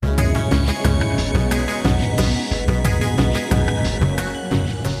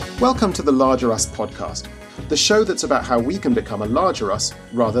Welcome to the Larger Us podcast, the show that's about how we can become a larger us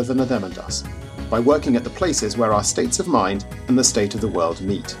rather than a them and us, by working at the places where our states of mind and the state of the world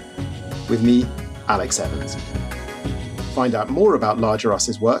meet. With me, Alex Evans. Find out more about Larger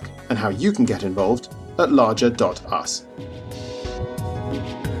Us's work and how you can get involved at larger.us.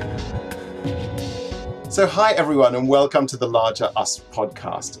 So hi everyone and welcome to the Larger Us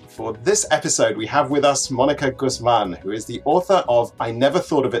podcast. For this episode we have with us Mónica Guzmán, who is the author of I Never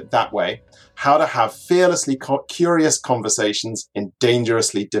Thought of It That Way, How to Have Fearlessly Curious Conversations in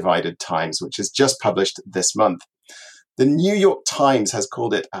Dangerously Divided Times, which is just published this month. The New York Times has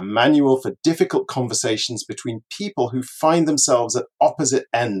called it a manual for difficult conversations between people who find themselves at opposite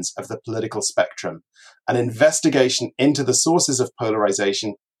ends of the political spectrum, an investigation into the sources of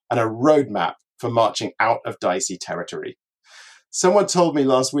polarization and a roadmap for marching out of dicey territory. Someone told me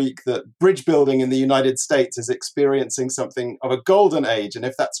last week that bridge building in the United States is experiencing something of a golden age. And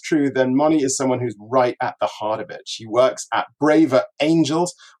if that's true, then Moni is someone who's right at the heart of it. She works at Braver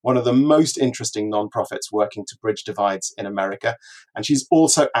Angels, one of the most interesting nonprofits working to bridge divides in America. And she's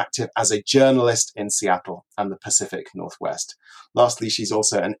also active as a journalist in Seattle and the Pacific Northwest. Lastly, she's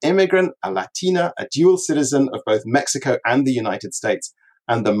also an immigrant, a Latina, a dual citizen of both Mexico and the United States,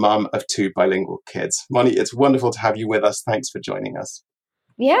 and the mum of two bilingual kids. Moni, it's wonderful to have you with us. Thanks for joining us.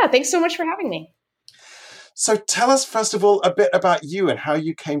 Yeah, thanks so much for having me. So tell us, first of all, a bit about you and how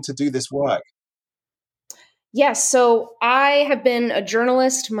you came to do this work. Yes, so I have been a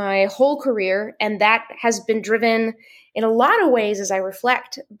journalist my whole career, and that has been driven in a lot of ways, as I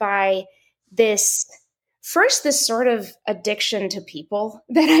reflect, by this sort of addiction to people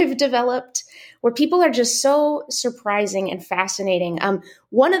that I've developed, where people are just so surprising and fascinating.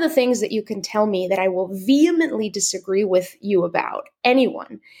 One of the things that you can tell me that I will vehemently disagree with you about,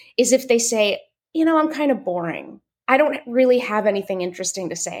 anyone, is if they say, I'm kind of boring. I don't really have anything interesting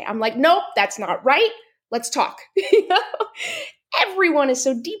to say. I'm like, nope, that's not right. Let's talk. Everyone is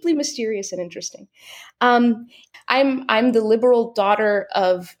so deeply mysterious and interesting. I'm the liberal daughter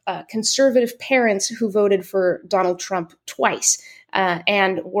of conservative parents who voted for Donald Trump twice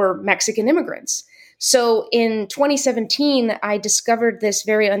and were Mexican immigrants. So in 2017, I discovered this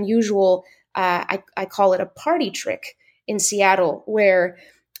very unusual, I call it a party trick in Seattle, where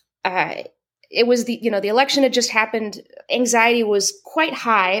it was the election had just happened. Anxiety was quite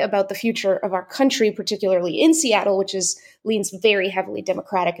high about the future of our country, particularly in Seattle, which leans very heavily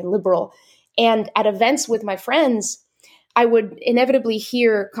Democratic and liberal. And at events with my friends, I would inevitably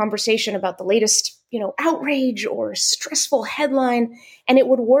hear conversation about the latest, outrage or stressful headline, and it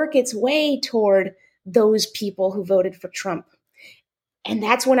would work its way toward those people who voted for Trump. And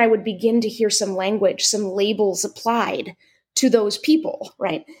that's when I would begin to hear some language, some labels applied to those people,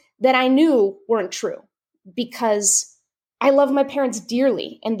 right, that I knew weren't true, because I love my parents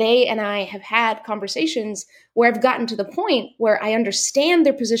dearly, and they and I have had conversations where I've gotten to the point where I understand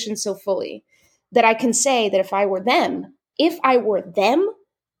their position so fully that I can say that if I were them,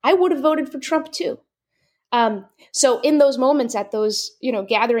 I would have voted for Trump too. So in those moments at those,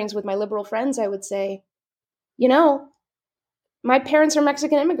 gatherings with my liberal friends, I would say, my parents are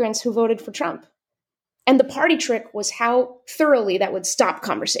Mexican immigrants who voted for Trump. And the party trick was how thoroughly that would stop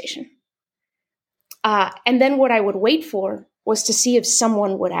conversation. And then what I would wait for was to see if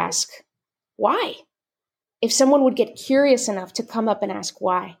someone would ask, why? If someone would get curious enough to come up and ask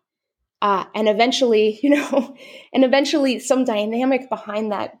why. And eventually, some dynamic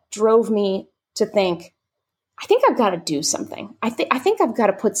behind that drove me to think, I think I've got to do something. I think I've got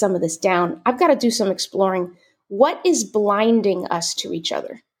to put some of this down. I've got to do some exploring. What is blinding us to each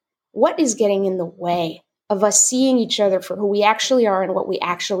other? What is getting in the way of us seeing each other for who we actually are and what we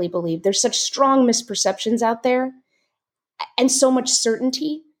actually believe? There's such strong misperceptions out there and so much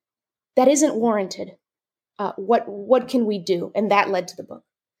certainty that isn't warranted. What can we do? And that led to the book.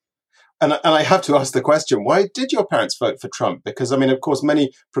 And I have to ask the question, why did your parents vote for Trump? Because, of course,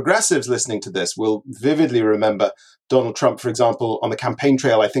 many progressives listening to this will vividly remember Donald Trump, for example, on the campaign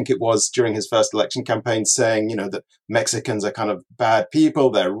trail, I think it was during his first election campaign, saying, that Mexicans are kind of bad people,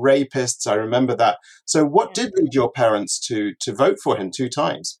 they're rapists. I remember that. So what did lead your parents to vote for him two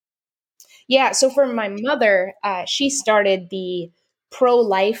times? Yeah, so for my mother, she started the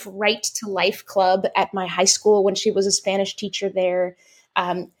pro-life, right to life club at my high school when she was a Spanish teacher there.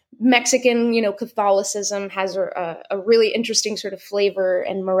 Mexican, Catholicism has a really interesting sort of flavor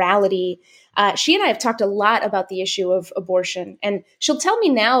and morality. She and I have talked a lot about the issue of abortion, and she'll tell me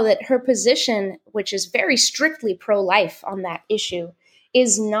now that her position, which is very strictly pro-life on that issue,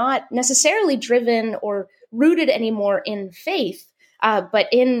 is not necessarily driven or rooted anymore in faith, but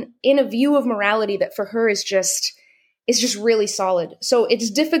in a view of morality that for her is just is just really solid. So it's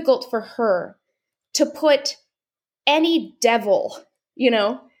difficult for her to put any devil,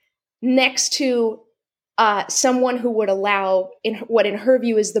 next to someone who would allow what in her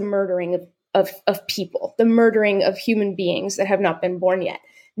view is the murdering of people, the murdering of human beings that have not been born yet.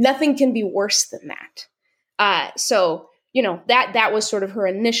 Nothing can be worse than that. So that was sort of her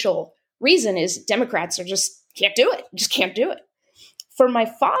initial reason, is Democrats are just can't do it. For my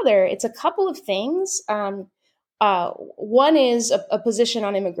father, it's a couple of things. One is a position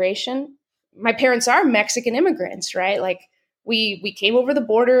on immigration. My parents are Mexican immigrants, right? Like we came over the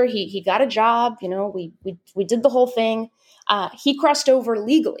border. He got a job. We did the whole thing. He crossed over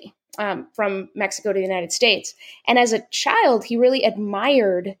legally from Mexico to the United States, and as a child, he really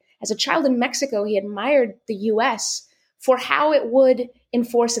admired. As a child in Mexico, he admired the U.S. for how it would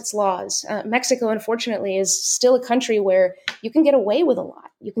enforce its laws. Mexico, unfortunately, is still a country where you can get away with a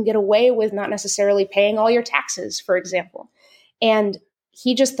lot. You can get away with not necessarily paying all your taxes, for example. And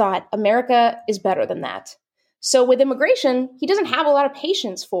he just thought America is better than that. So with immigration, he doesn't have a lot of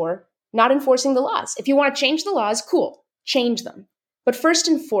patience for not enforcing the laws. If you want to change the laws, cool, change them. But first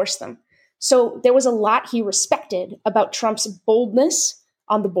enforce them. So there was a lot he respected about Trump's boldness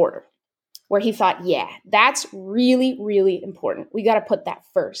on the border, where he thought, yeah, that's really, really important. We got to put that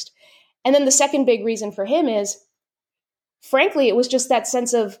first. And then the second big reason for him is, frankly, it was just that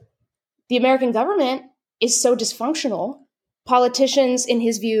sense of the American government is so dysfunctional. Politicians, in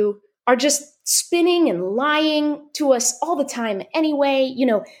his view, are just spinning and lying to us all the time anyway.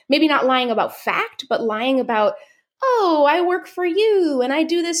 Maybe not lying about fact, but lying about, oh, I work for you and I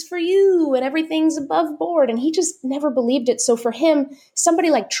do this for you and everything's above board. And he just never believed it. So for him, somebody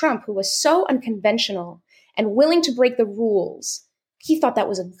like Trump, who was so unconventional and willing to break the rules, he thought that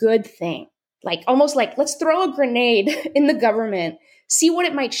was a good thing. Like almost like, let's throw a grenade in the government, see what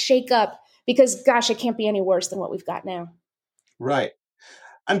it might shake up, because gosh, it can't be any worse than what we've got now. Right.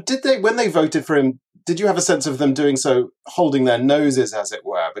 And when they voted for him, did you have a sense of them doing so, holding their noses, as it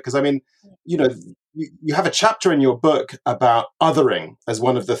were? Because, I mean, you have a chapter in your book about othering as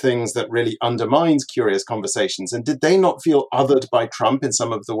one of the things that really undermines curious conversations. And did they not feel othered by Trump in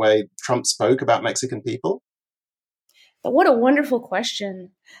some of the way Trump spoke about Mexican people? What a wonderful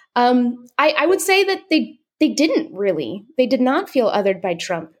question. I would say that they didn't really. They did not feel othered by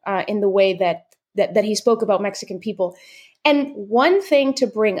Trump in the way that he spoke about Mexican people. And one thing to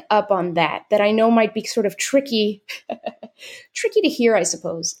bring up on that I know might be sort of tricky to hear, I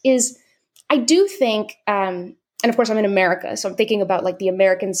suppose, is I do think, and of course I'm in America, so I'm thinking about like the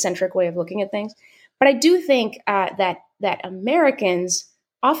American-centric way of looking at things, but I do think that Americans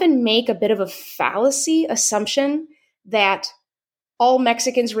often make a bit of a fallacy assumption that all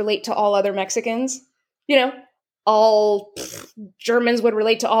Mexicans relate to all other Mexicans. All Germans would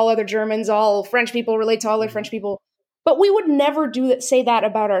relate to all other Germans, all French people relate to all other French people. But we would never say that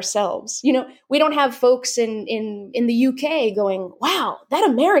about ourselves. We don't have folks in the UK going, wow, that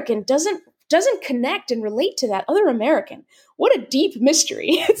American doesn't connect and relate to that other American. What a deep mystery.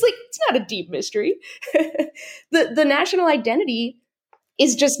 It's like, it's not a deep mystery. The national identity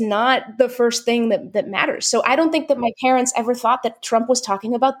is just not the first thing that matters. So I don't think that my parents ever thought that Trump was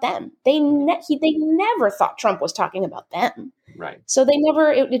talking about them. They never thought Trump was talking about them. Right. So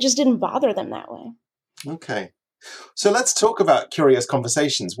it just didn't bother them that way. Okay. So let's talk about curious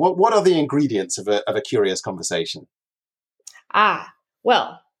conversations. What are the ingredients of a curious conversation?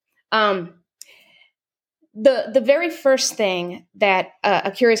 Well, the very first thing that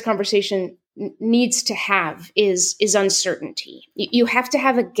a curious conversation needs to have is uncertainty. You have to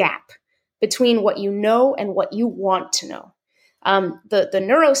have a gap between what you know and what you want to know. The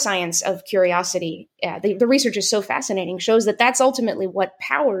neuroscience of curiosity, the research is so fascinating, shows that that's ultimately what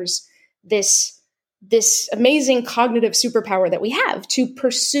powers this amazing cognitive superpower that we have to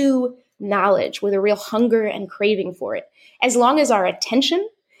pursue knowledge with a real hunger and craving for it. As long as our attention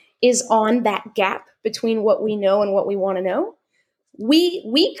is on that gap between what we know and what we want to know,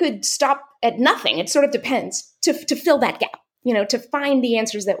 we could stop at nothing. It sort of depends to fill that gap, to find the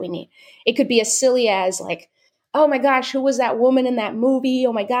answers that we need. It could be as silly as like, oh my gosh, who was that woman in that movie?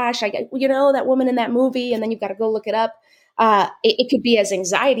 Oh my gosh, that woman in that movie. And then you've got to go look it up. It could be as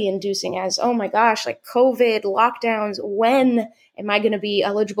anxiety inducing as, oh my gosh, like COVID lockdowns. When am I going to be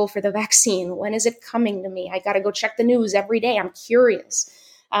eligible for the vaccine? When is it coming to me? I got to go check the news every day. I'm curious.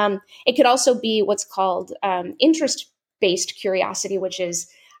 It could also be what's called interest-based curiosity, which is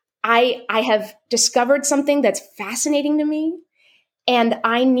I have discovered something that's fascinating to me, and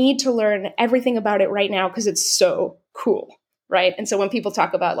I need to learn everything about it right now because it's so cool, right? And so when people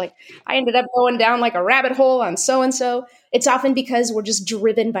talk about like, I ended up going down like a rabbit hole on so-and-so, It's often because we're just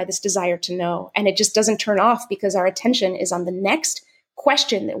driven by this desire to know, and it just doesn't turn off because our attention is on the next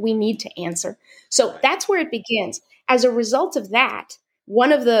question that we need to answer. So that's where it begins. As a result of that,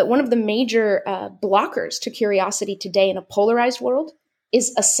 one of the major blockers to curiosity today in a polarized world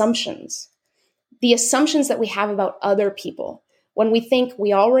is assumptions. The assumptions that we have about other people. When we think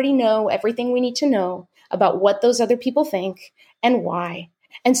we already know everything we need to know about what those other people think and why.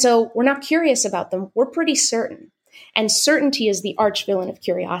 And so we're not curious about them. We're pretty certain. And certainty is the arch villain of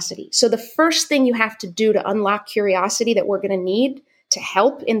curiosity. So the first thing you have to do to unlock curiosity that we're going to need to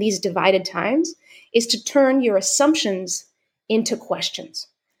help in these divided times is to turn your assumptions into questions.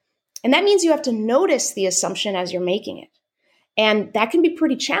 And that means you have to notice the assumption as you're making it. And that can be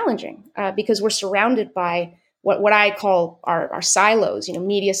pretty challenging because we're surrounded by what I call our silos,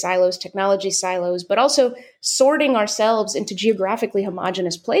 media silos, technology silos, but also sorting ourselves into geographically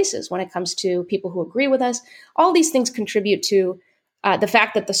homogenous places when it comes to people who agree with us. All these things contribute to the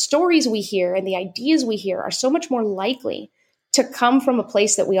fact that the stories we hear and the ideas we hear are so much more likely to come from a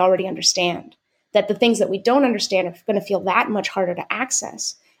place that we already understand, that the things that we don't understand are going to feel that much harder to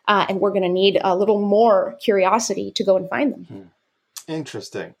access. And we're going to need a little more curiosity to go and find them.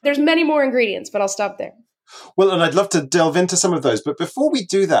 Interesting. There's many more ingredients, but I'll stop there. Well, and I'd love to delve into some of those. But before we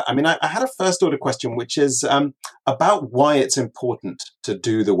do that, I had a first order question, which is about why it's important to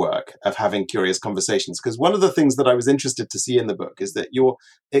do the work of having curious conversations. Because one of the things that I was interested to see in the book is that you're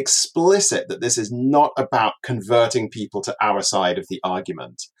explicit that this is not about converting people to our side of the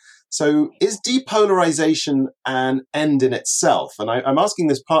argument. So is depolarization an end in itself? And I'm asking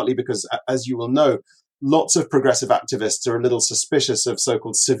this partly because, as you will know, lots of progressive activists are a little suspicious of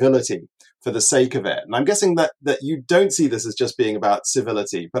so-called civility for the sake of it. And I'm guessing that you don't see this as just being about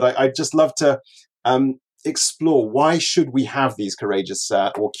civility, but I'd just love to explore why should we have these courageous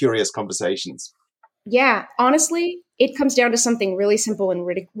or curious conversations? Yeah, honestly, it comes down to something really simple and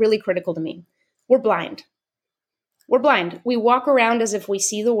really, really critical to me. We're blind. We're blind. We walk around as if we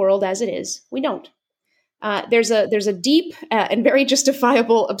see the world as it is. We don't. There's a deep and very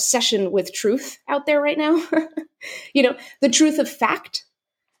justifiable obsession with truth out there right now. The truth of fact,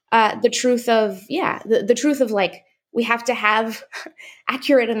 the truth of, the truth of like, we have to have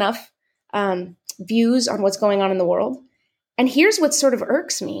accurate enough views on what's going on in the world. And here's what sort of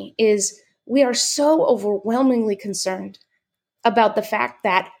irks me is we are so overwhelmingly concerned about the fact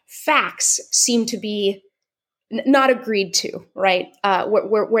that facts seem to be not agreed to, right?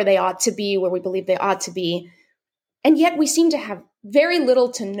 Where they ought to be, where we believe they ought to be. And yet we seem to have very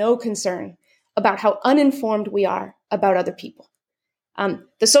little to no concern about how uninformed we are about other people.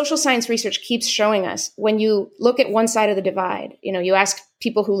 The social science research keeps showing us when you look at one side of the divide, you ask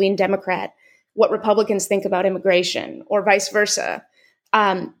people who lean Democrat what Republicans think about immigration or vice versa.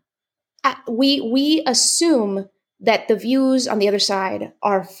 We assume that the views on the other side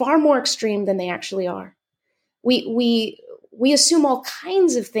are far more extreme than they actually are. We assume all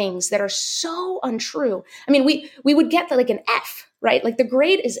kinds of things that are so untrue. We would get like an F, right? Like the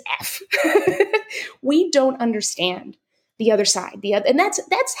grade is F. We don't understand the other side. And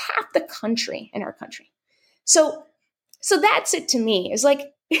that's half the country in our country. So that's it to me. Is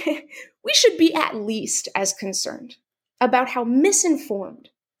like we should be at least as concerned about how misinformed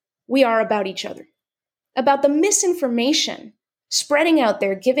we are about each other, about the misinformation spreading out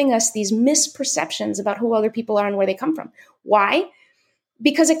there, giving us these misperceptions about who other people are and where they come from. Why?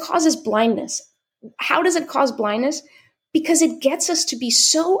 Because it causes blindness. How does it cause blindness? Because it gets us to be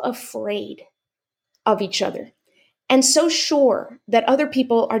so afraid of each other and so sure that other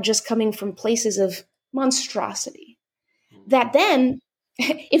people are just coming from places of monstrosity. That then,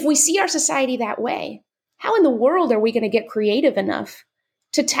 if we see our society that way, how in the world are we going to get creative enough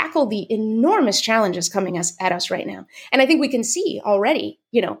to tackle the enormous challenges coming at us right now? And I think we can see already,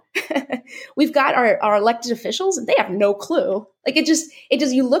 we've got our elected officials and they have no clue. Like it just,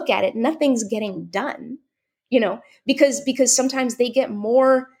 you look at it, nothing's getting done, because sometimes they get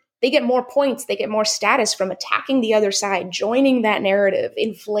more points, they get more status from attacking the other side, joining that narrative,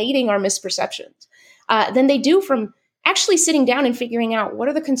 inflating our misperceptions, than they do from actually sitting down and figuring out what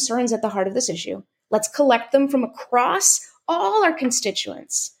are the concerns at the heart of this issue. Let's collect them from across all our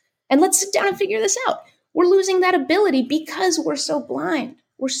constituents, and let's sit down and figure this out. We're losing that ability because we're so blind.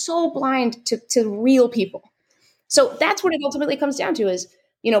 We're so blind to real people. So that's what it ultimately comes down to is,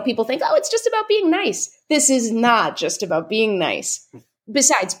 people think, oh, it's just about being nice. This is not just about being nice.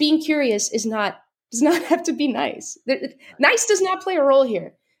 Besides, being curious does not have to be nice. Nice does not play a role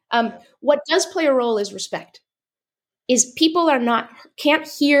here. What does play a role is respect. Is people can't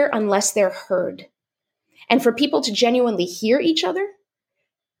hear unless they're heard. And for people to genuinely hear each other,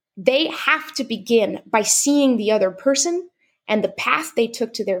 they have to begin by seeing the other person and the path they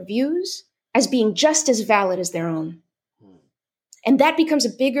took to their views as being just as valid as their own. And that becomes a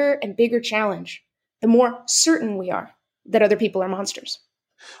bigger and bigger challenge the more certain we are that other people are monsters.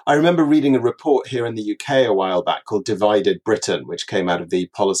 I remember reading a report here in the UK a while back called Divided Britain, which came out of the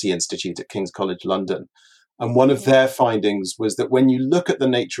Policy Institute at King's College London. And one of their findings was that when you look at the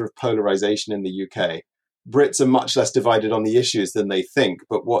nature of polarization in the UK, Brits are much less divided on the issues than they think.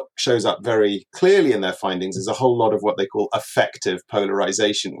 But what shows up very clearly in their findings is a whole lot of what they call affective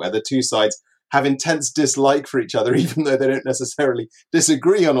polarization, where the two sides have intense dislike for each other, even though they don't necessarily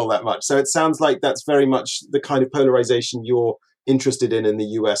disagree on all that much. So it sounds like that's very much the kind of polarization you're interested in the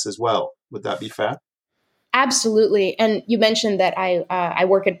US as well. Would that be fair? Absolutely. And you mentioned that I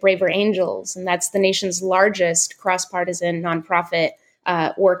work at Braver Angels, and that's the nation's largest cross-partisan nonprofit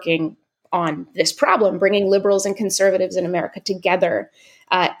working on this problem, bringing liberals and conservatives in America together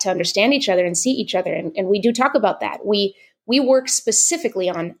to understand each other and see each other. And we do talk about that. We work specifically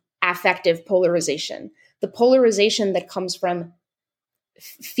on affective polarization, the polarization that comes from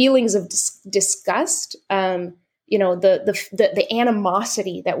feelings of disgust, the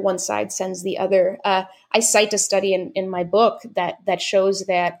animosity that one side sends the other. I cite a study in my book that shows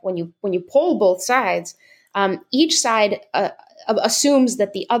that when you poll both sides, each side assumes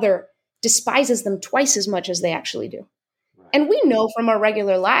that the other despises them twice as much as they actually do. Right. And we know from our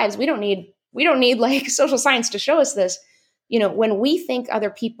regular lives, we don't need like social science to show us this. When we think other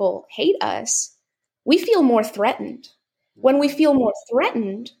people hate us, we feel more threatened. When we feel more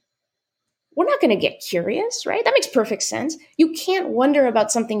threatened, we're not going to get curious, right? That makes perfect sense. You can't wonder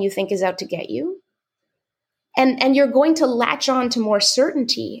about something you think is out to get you. And you're going to latch on to more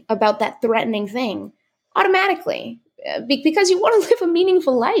certainty about that threatening thing automatically because you want to live a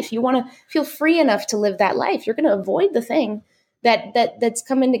meaningful life. You want to feel free enough to live that life. You're going to avoid the thing that's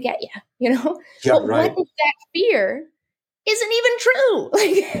coming to get you, Yeah, but right. what if that fear isn't even true?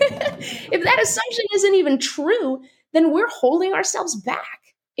 If that assumption isn't even true, then we're holding ourselves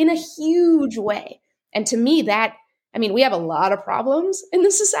back in a huge way. And to me, we have a lot of problems in the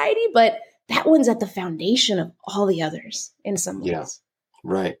society, but that one's at the foundation of all the others in some ways. Yeah,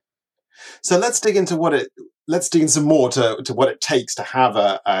 right. So let's dig into some more to what it takes to have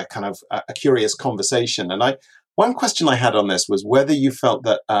a kind of a curious conversation. And one question I had on this was whether you felt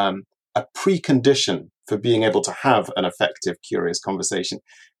that a precondition for being able to have an effective, curious conversation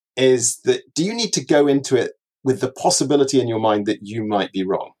is that, do you need to go into it with the possibility in your mind that you might be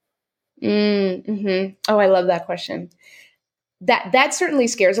wrong? Mm-hmm. Oh, I love that question. That certainly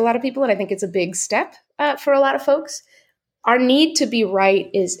scares a lot of people, and I think it's a big step for a lot of folks. Our need to be right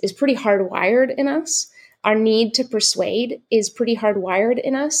is pretty hardwired in us. Our need to persuade is pretty hardwired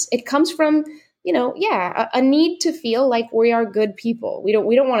in us. It comes from, a need to feel like we are good people. We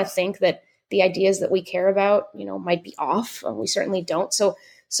don't want to think that the ideas that we care about, might be off. We certainly don't. So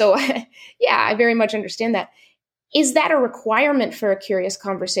yeah, I very much understand that. Is that a requirement for a curious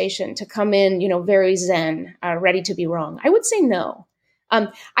conversation to come in, very zen, ready to be wrong? I would say no.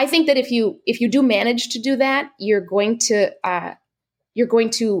 I think that if you do manage to do that, you're going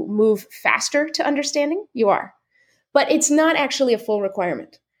to move faster to understanding. You are, but it's not actually a full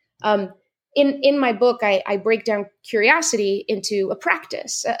requirement. In my book, I break down curiosity into a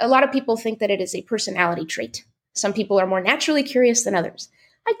practice. A lot of people think that it is a personality trait. Some people are more naturally curious than others.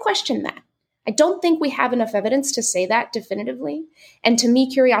 I question that. I don't think we have enough evidence to say that definitively. And to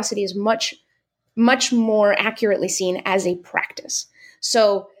me, curiosity is much, much more accurately seen as a practice.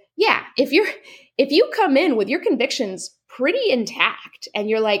 So yeah, if you come in with your convictions pretty intact and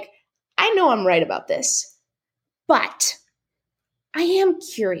you're like, I know I'm right about this, but I am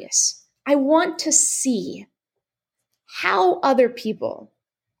curious. I want to see how other people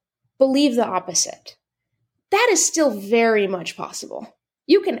believe the opposite. That is still very much possible.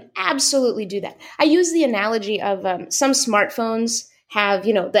 You can absolutely do that. I use the analogy of some smartphones have,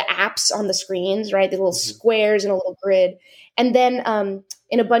 the apps on the screens, right? The little squares and a little grid. And then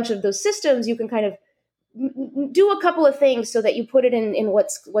in a bunch of those systems, you can kind of do a couple of things so that you put it in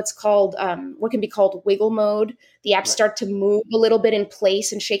what's called, what can be called wiggle mode. The apps start to move a little bit in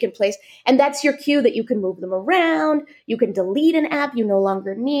place and shake in place. And that's your cue that you can move them around. You can delete an app you no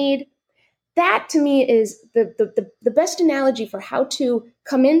longer need. That to me is the best analogy for how to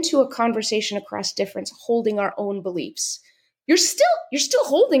come into a conversation across difference, holding our own beliefs. You're still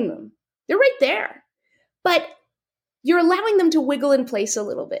holding them. They're right there, but you're allowing them to wiggle in place a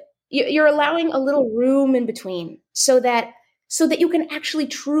little bit. You're allowing a little room in between so that you can actually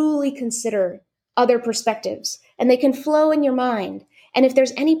truly consider other perspectives and they can flow in your mind. And if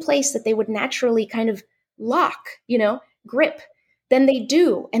there's any place that they would naturally kind of lock, grip, then they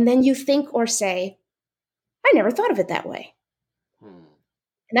do. And then you think or say, I never thought of it that way.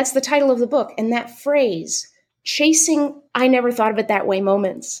 And that's the title of the book. And that phrase, chasing I never thought of it that way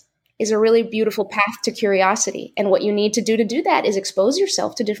moments, is a really beautiful path to curiosity. And what you need to do that is expose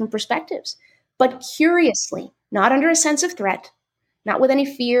yourself to different perspectives, but curiously, not under a sense of threat, not with any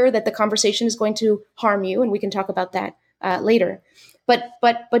fear that the conversation is going to harm you. And we can talk about that later,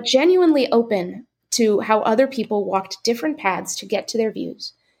 but genuinely open to how other people walked different paths to get to their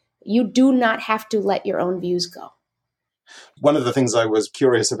views. You do not have to let your own views go. One of the things I was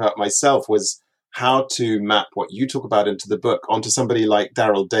curious about myself was how to map what you talk about into the book onto somebody like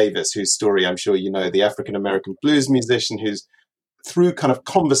Daryl Davis, whose story I'm sure you know, the African-American blues musician who's through kind of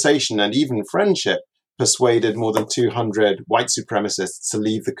conversation and even friendship persuaded more than 200 white supremacists to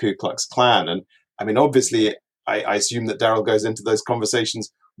leave the Ku Klux Klan. And I mean, obviously, I assume that Daryl goes into those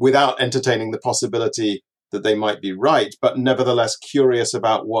conversations without entertaining the possibility that they might be right, but nevertheless curious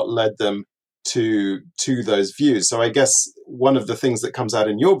about what led them to those views. So I guess one of the things that comes out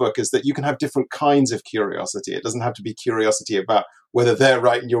in your book is that you can have different kinds of curiosity. It doesn't have to be curiosity about whether they're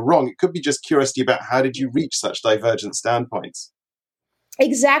right and you're wrong. It could be just curiosity about how did you reach such divergent standpoints.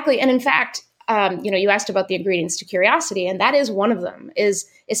 Exactly. And in fact, you asked about the ingredients to curiosity, and that is one of them, is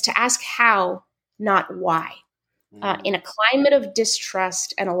to ask how, not why. In a climate of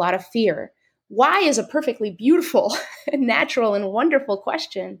distrust and a lot of fear, why is a perfectly beautiful, natural, and wonderful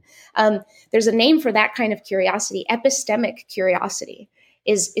question. There's a name for that kind of curiosity. Epistemic curiosity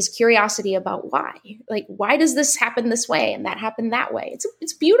is curiosity about why. Like, why does this happen this way and that happen that way?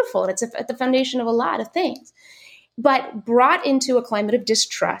 It's beautiful, and it's at the foundation of a lot of things. But brought into a climate of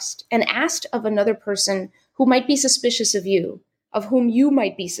distrust and asked of another person who might be suspicious of you, of whom you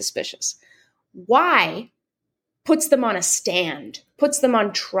might be suspicious, why puts them on a stand, puts them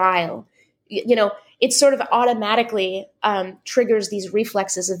on trial. It sort of automatically triggers these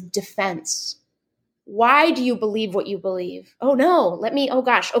reflexes of defense. Why do you believe what you believe? Oh no,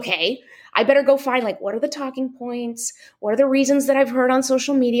 okay. I better go find, what are the talking points? What are the reasons that I've heard on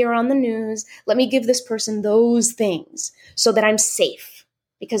social media or on the news? Let me give this person those things so that I'm safe,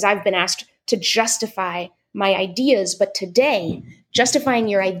 because I've been asked to justify my ideas. But today, justifying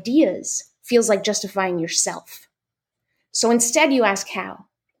your ideas feels like justifying yourself. So instead you ask how.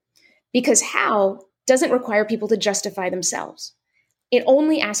 Because how doesn't require people to justify themselves. It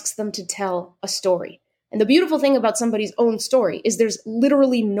only asks them to tell a story. And the beautiful thing about somebody's own story is there's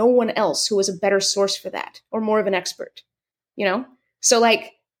literally no one else who is a better source for that or more of an expert, So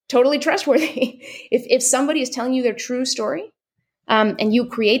totally trustworthy. If somebody is telling you their true story and you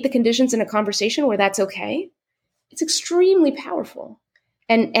create the conditions in a conversation where that's okay, it's extremely powerful.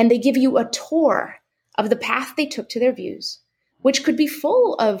 And they give you a tour of the path they took to their views, which could be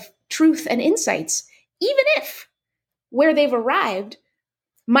full of truth and insights, even if where they've arrived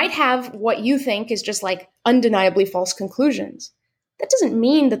might have what you think is just undeniably false conclusions. That doesn't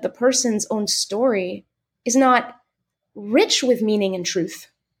mean that the person's own story is not rich with meaning and truth,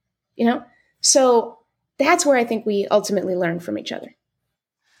 So that's where I think we ultimately learn from each other.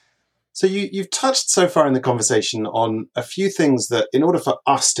 So you've touched so far in the conversation on a few things that in order for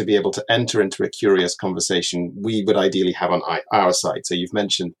us to be able to enter into a curious conversation, we would ideally have on our side. So you've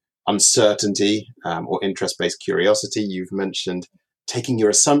mentioned uncertainty or interest-based curiosity. You've mentioned taking your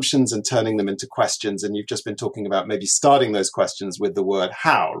assumptions and turning them into questions. And you've just been talking about maybe starting those questions with the word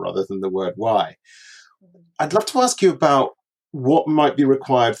how rather than the word why. I'd love to ask you about what might be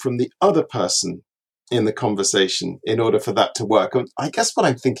required from the other person in the conversation in order for that to work. And I guess what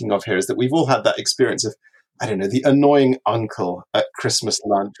I'm thinking of here is that we've all had that experience of, the annoying uncle at Christmas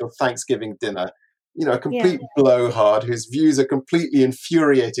lunch or Thanksgiving dinner, a complete blowhard whose views are completely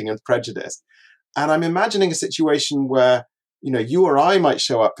infuriating and prejudiced. And I'm imagining a situation where, you or I might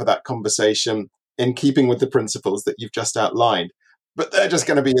show up for that conversation in keeping with the principles that you've just outlined, but they're just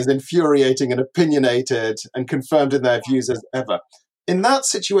going to be as infuriating and opinionated and confirmed in their views as ever. In that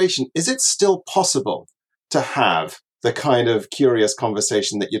situation, is it still possible to have the kind of curious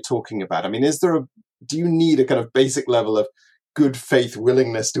conversation that you're talking about? I mean, do you need a kind of basic level of good faith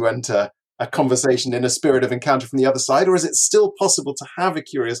willingness to enter a conversation in a spirit of encounter from the other side? Or is it still possible to have a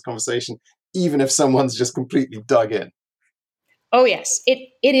curious conversation, even if someone's just completely dug in? Oh, yes, it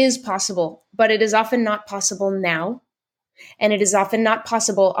is possible, but it is often not possible now. And it is often not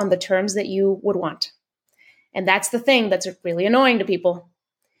possible on the terms that you would want. And that's the thing that's really annoying to people.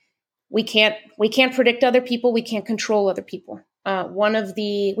 We can't predict other people. We can't control other people.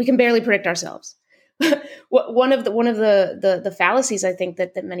 We can barely predict ourselves. One of the fallacies I think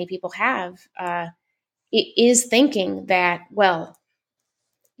that many people have is thinking that,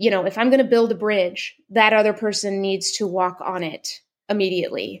 if I'm going to build a bridge, that other person needs to walk on it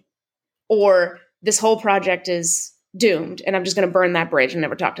immediately, or this whole project is doomed and I'm just going to burn that bridge and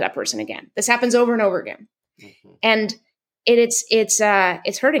never talk to that person again. This happens over and over again. Mm-hmm. And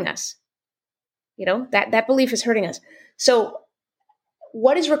it's hurting us. That belief is hurting us. So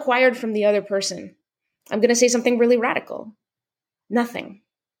what is required from the other person? I'm going to say something really radical. Nothing.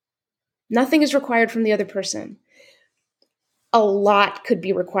 Nothing is required from the other person. A lot could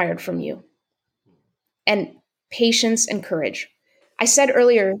be required from you. And patience and courage. I said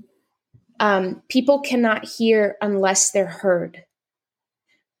earlier, people cannot hear unless they're heard.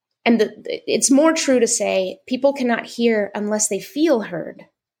 And it's more true to say people cannot hear unless they feel heard.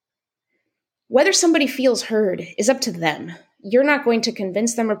 Whether somebody feels heard is up to them. You're not going to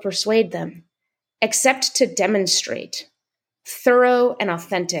convince them or persuade them, except to demonstrate thorough and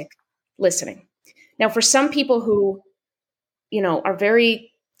authentic listening. Now, for some people who, are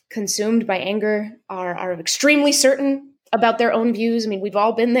very consumed by anger, are extremely certain about their own views. I mean, we've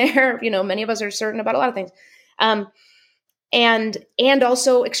all been there. Many of us are certain about a lot of things. And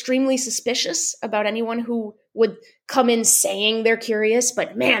also extremely suspicious about anyone who would come in saying they're curious,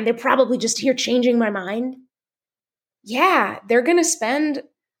 but man, they're probably just here changing my mind. Yeah, you're going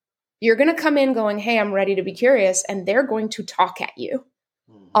to come in going, hey, I'm ready to be curious. And they're going to talk at you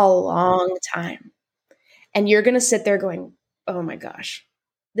a long time. And you're going to sit there going, oh my gosh,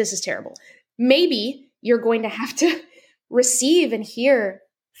 this is terrible. Maybe you're going to have to receive and hear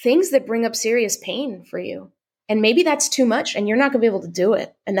things that bring up serious pain for you. And maybe that's too much and you're not going to be able to do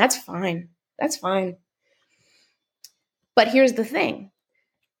it. And that's fine. That's fine. But here's the thing.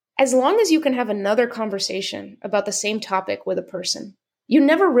 As long as you can have another conversation about the same topic with a person, you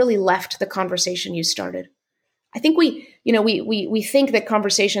never really left the conversation you started. I think we think that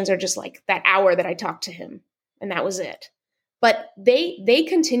conversations are just like that hour that I talked to him and that was it. But they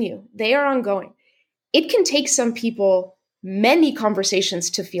continue. They are ongoing. It can take some people many conversations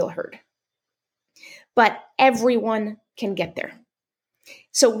to feel heard. But everyone can get there.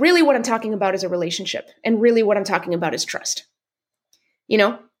 So really what I'm talking about is a relationship. And really what I'm talking about is trust.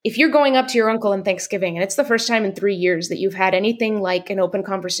 If you're going up to your uncle on Thanksgiving and it's the first time in 3 years that you've had anything like an open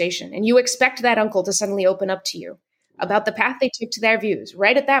conversation and you expect that uncle to suddenly open up to you about the path they took to their views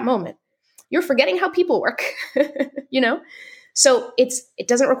right at that moment, you're forgetting how people work, So it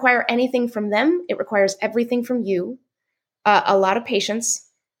doesn't require anything from them. It requires everything from you. A lot of patience.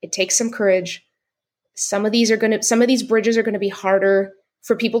 It takes some courage. Some of these bridges are going to be harder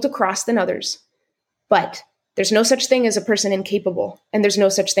for people to cross than others, but there's no such thing as a person incapable, and there's no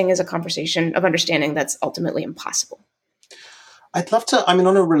such thing as a conversation of understanding that's ultimately impossible. I'd love to, on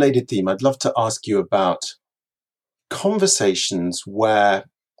a related theme, I'd love to ask you about conversations where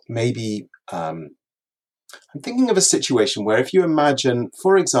maybe, I'm thinking of a situation where if you imagine,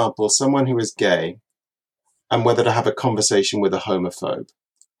 for example, someone who is gay and whether to have a conversation with a homophobe,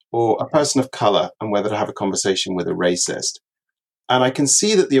 or a person of color and whether to have a conversation with a racist. And I can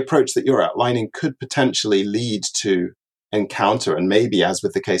see that the approach that you're outlining could potentially lead to encounter, and maybe, as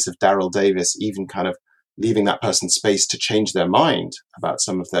with the case of Daryl Davis, even kind of leaving that person space to change their mind about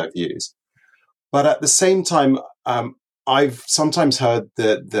some of their views. But at the same time, I've sometimes heard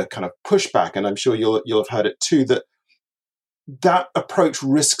the kind of pushback, and I'm sure you'll have heard it too, that approach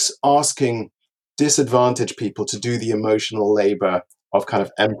risks asking disadvantaged people to do the emotional labor of kind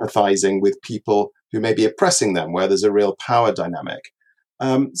of empathizing with people who may be oppressing them, where there's a real power dynamic.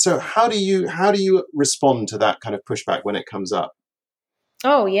 So how do you respond to that kind of pushback when it comes up?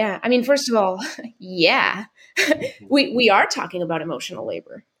 Oh, yeah. First of all, yeah, we are talking about emotional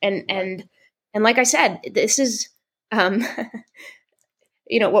labor. And like I said, this is, what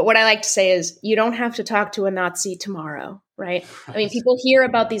I like to say is you don't have to talk to a Nazi tomorrow, right? People hear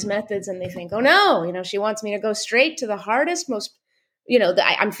about these methods and they think, oh no, she wants me to go straight to the hardest, most,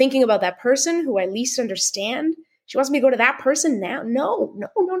 I'm thinking about that person who I least understand. She wants me to go to that person now. No.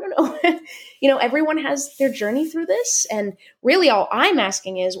 Everyone has their journey through this. And really all I'm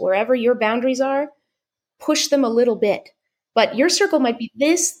asking is wherever your boundaries are, push them a little bit. But your circle might be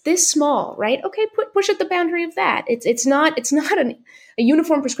this small, right? Okay, push at the boundary of that. It's not a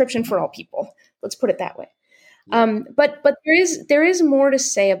uniform prescription for all people. Let's put it that way. Yeah. But there is more to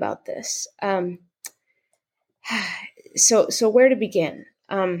say about this. So where to begin?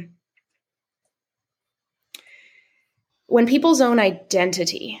 When people's own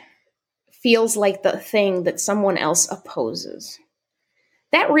identity feels like the thing that someone else opposes,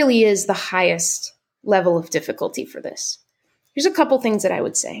 that really is the highest level of difficulty for this. Here's a couple things that I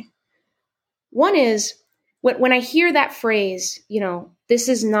would say. One is when I hear that phrase, this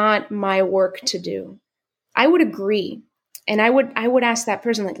is not my work to do, I would agree. And I would ask that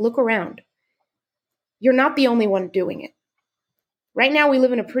person, like, look around. You're not the only one doing it. Right now, we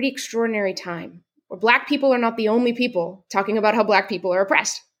live in a pretty extraordinary time where Black people are not the only people talking about how Black people are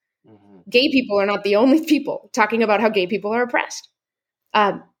oppressed. Mm-hmm. Gay people are not the only people talking about how gay people are oppressed.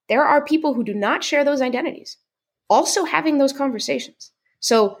 There are people who do not share those identities also having those conversations.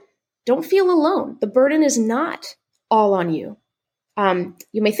 So don't feel alone. The burden is not all on you.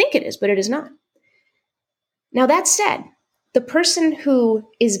 You may think it is, but it is not. Now, that said, the person who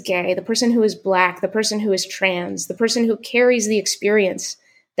is gay, the person who is Black, the person who is trans, the person who carries the experience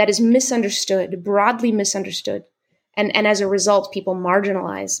that is misunderstood, broadly misunderstood, and as a result, people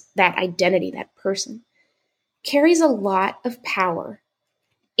marginalize that identity, that person, carries a lot of power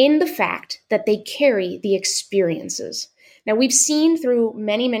in the fact that they carry the experiences. Now, we've seen through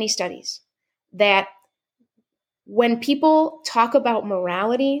many, many studies that when people talk about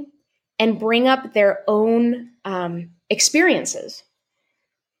morality and bring up their own experiences,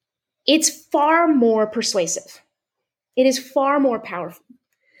 it's far more persuasive. It is far more powerful.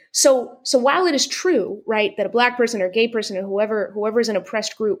 So while it is true, right, that a Black person or gay person or whoever is an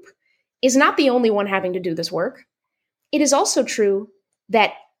oppressed group is not the only one having to do this work, it is also true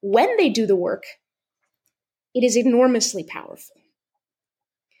that when they do the work, it is enormously powerful.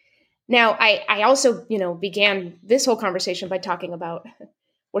 Now, I also, began this whole conversation by talking about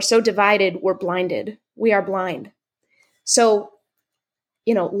we're so divided, we're blinded. We are blind. So,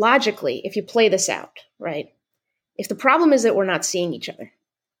 logically, if you play this out, right, if the problem is that we're not seeing each other,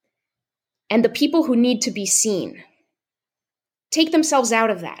 and the people who need to be seen take themselves out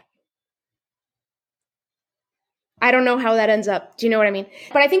of that, I don't know how that ends up. Do you know what I mean?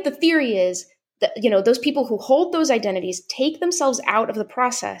 But I think the theory is that, those people who hold those identities take themselves out of the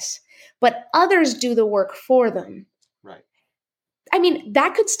process, but others do the work for them. Right. I mean,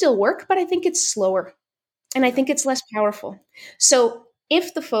 that could still work, but I think it's slower and I think it's less powerful. So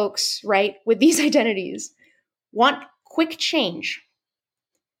if the folks, right, with these identities want quick change,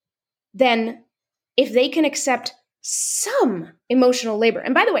 then if they can accept some emotional labor,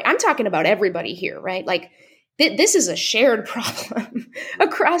 and by the way, I'm talking about everybody here, right? Like, this is a shared problem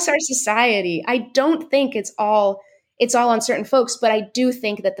across our society. I don't think it's all on certain folks, but I do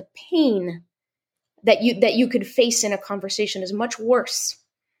think that the pain that you could face in a conversation is much worse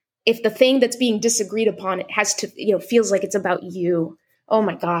if the thing that's being disagreed upon it has to, feels like it's about you. Oh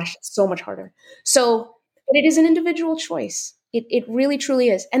my gosh, it's so much harder. So, but it is an individual choice. It really, truly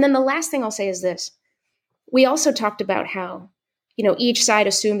is. And then the last thing I'll say is this. We also talked about how, each side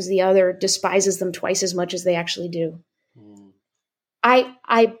assumes the other despises them twice as much as they actually do. Mm.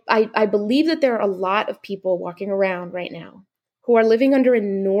 I believe that there are a lot of people walking around right now who are living under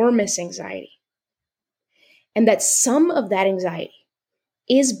enormous anxiety. And that some of that anxiety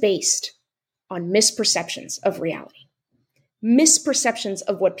is based on misperceptions of reality, misperceptions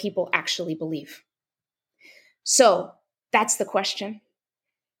of what people actually believe. So that's the question.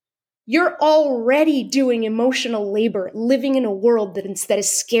 You're already doing emotional labor, living in a world that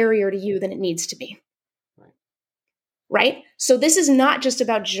is scarier to you than it needs to be. Right? So this is not just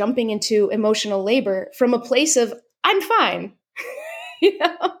about jumping into emotional labor from a place of, I'm fine.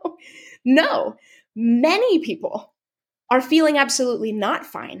 No, many people are feeling absolutely not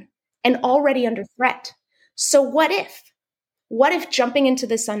fine and already under threat. So what if jumping into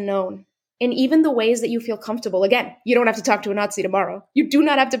this unknown in even the ways that you feel comfortable, again, you don't have to talk to a Nazi tomorrow. You do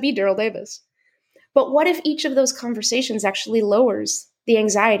not have to be Daryl Davis. But what if each of those conversations actually lowers the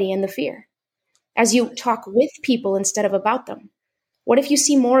anxiety and the fear as you talk with people instead of about them? What if you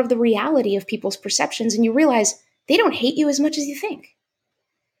see more of the reality of people's perceptions and you realize they don't hate you as much as you think?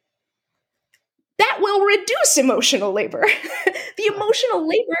 That will reduce emotional labor, the emotional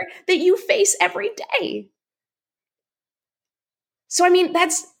labor that you face every day. So, I mean,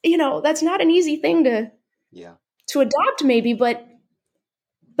 that's not an easy thing to adopt maybe, but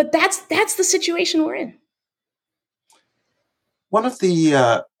that's the situation we're in. One of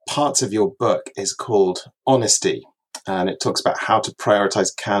the parts of your book is called Honesty, and it talks about how to prioritize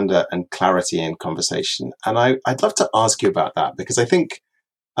candor and clarity in conversation. And I'd love to ask you about that, because I think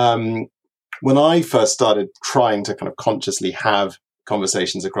when I first started trying to kind of consciously have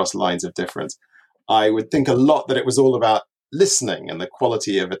conversations across lines of difference, I would think a lot that it was all about listening and the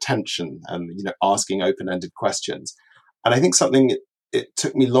quality of attention and, asking open-ended questions. And I think something it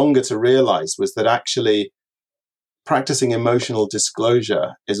took me longer to realize was that actually practicing emotional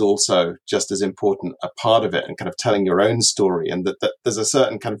disclosure is also just as important a part of it, and kind of telling your own story, and that there's a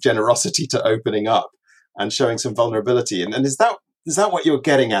certain kind of generosity to opening up and showing some vulnerability. And is that what you're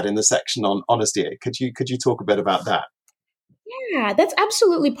getting at in the section on honesty? Could you talk a bit about that? Yeah, that's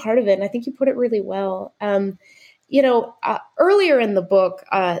absolutely part of it. And I think you put it really well. earlier in the book,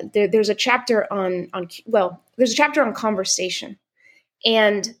 there's a chapter there's a chapter on conversation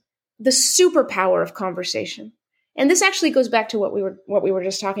and the superpower of conversation. And this actually goes back to what we were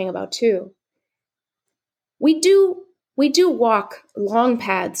just talking about too. We do walk long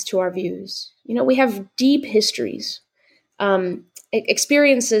paths to our views. We have deep histories,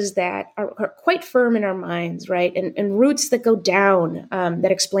 experiences that are quite firm in our minds, right? And roots that go down,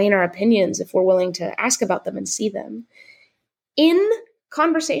 that explain our opinions if we're willing to ask about them and see them. In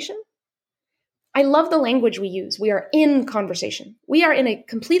conversation, I love the language we use. We are in conversation. We are in a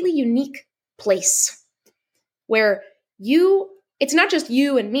completely unique place where it's not just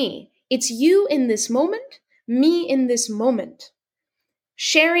you and me. It's you in this moment, me in this moment,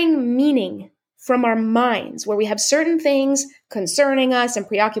 sharing meaning from our minds, where we have certain things concerning us and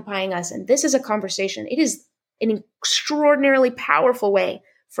preoccupying us. And this is a conversation. It is an extraordinarily powerful way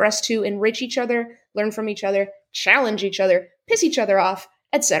for us to enrich each other, learn from each other, challenge each other, piss each other off,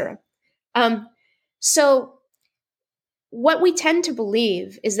 etc. So what we tend to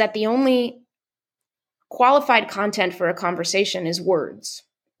believe is that the only qualified content for a conversation is words.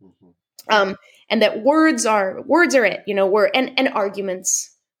 Mm-hmm. And that words are it, and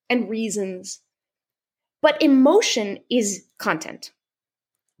arguments and reasons. But emotion is content.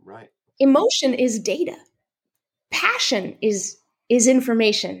 Right. Emotion is data. Passion is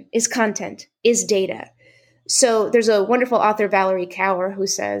information, is content, is data. So there's a wonderful author, Valerie Kaur, who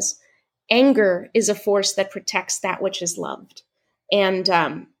says, anger is a force that protects that which is loved. And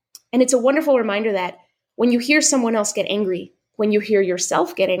it's a wonderful reminder that when you hear someone else get angry, when you hear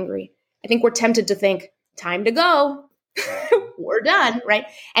yourself get angry, I think we're tempted to think, time to go. We're done, right?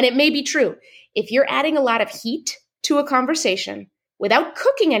 And it may be true. If you're adding a lot of heat to a conversation without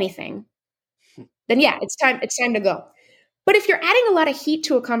cooking anything, then yeah, it's time to go. But if you're adding a lot of heat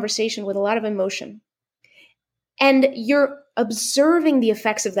to a conversation with a lot of emotion, and you're observing the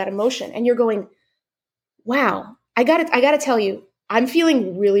effects of that emotion, and you're going, wow, I gotta tell you, I'm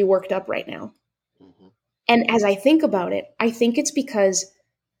feeling really worked up right now. Mm-hmm. And as I think about it, I think it's because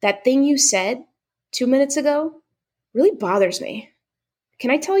that thing you said 2 minutes ago really bothers me.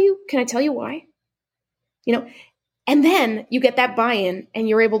 Can I tell you why? And then you get that buy-in and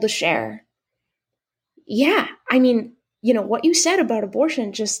you're able to share. Yeah. I mean, what you said about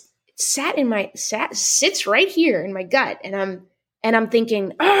abortion just sits right here in my gut. And I'm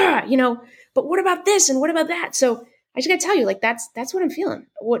thinking, but what about this? And what about that? So I just gotta tell you, that's what I'm feeling.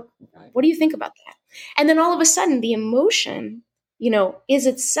 What do you think about that? And then all of a sudden the emotion, is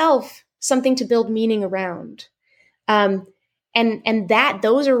itself something to build meaning around. And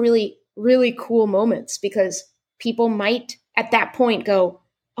those are really, really cool moments, because people might at that point go,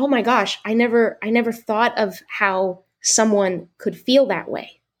 oh my gosh, I never thought of how someone could feel that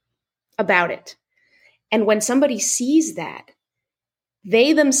way about it. And when somebody sees that,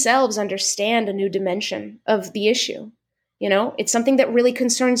 they themselves understand a new dimension of the issue. It's something that really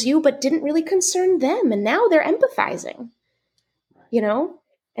concerns you, but didn't really concern them. And now they're empathizing,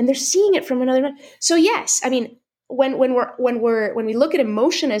 and they're seeing it from another. So yes, I mean, when we look at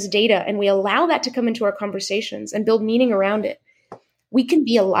emotion as data and we allow that to come into our conversations and build meaning around it, we can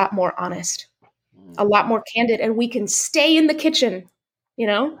be a lot more honest, a lot more candid, and we can stay in the kitchen,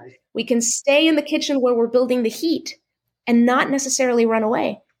 we can stay in the kitchen where we're building the heat and not necessarily run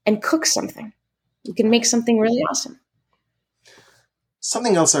away and cook something. We can make something really awesome.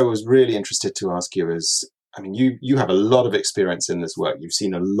 Something else I was really interested to ask you is, I mean, you have a lot of experience in this work. You've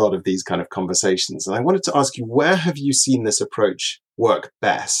seen a lot of these kind of conversations. And I wanted to ask you, where have you seen this approach work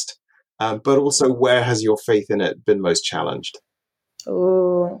best? But also, where has your faith in it been most challenged?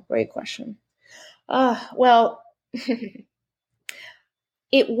 Oh, great question. Well,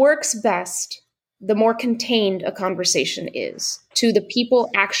 it works best the more contained a conversation is to the people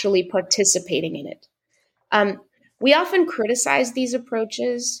actually participating in it. We often criticize these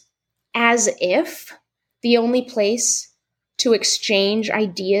approaches as if the only place to exchange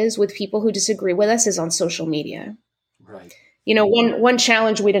ideas with people who disagree with us is on social media. Right. One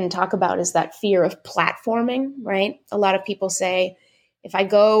challenge we didn't talk about is that fear of platforming, right? A lot of people say, if I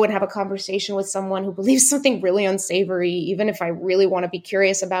go and have a conversation with someone who believes something really unsavory, even if I really want to be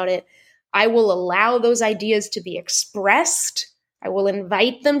curious about it, I will allow those ideas to be expressed. I will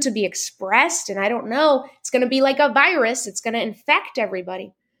invite them to be expressed. And I don't know, it's going to be like a virus. It's going to infect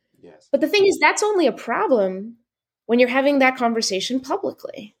everybody. Yes. But the thing is, that's only a problem when you're having that conversation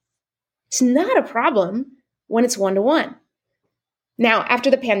publicly. It's not a problem when it's one-to-one. Now,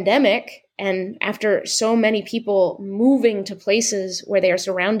 after the pandemic and after so many people moving to places where they are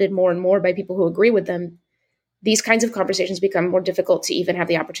surrounded more and more by people who agree with them, these kinds of conversations become more difficult to even have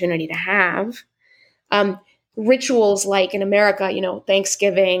the opportunity to have. rituals like in America,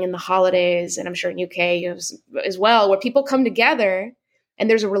 Thanksgiving and the holidays, and I'm sure in UK as well, where people come together and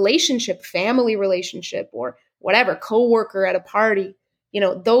there's a relationship, family relationship, or whatever, coworker at a party.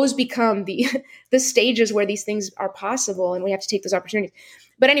 Those become the the stages where these things are possible, and we have to take those opportunities.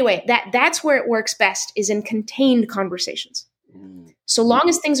 But anyway, that's where it works best, is in contained conversations. So long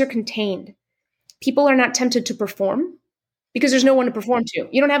as things are contained, people are not tempted to perform because there's no one to perform to.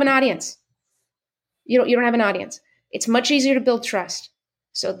 You don't have an audience. You don't have an audience. It's much easier to build trust.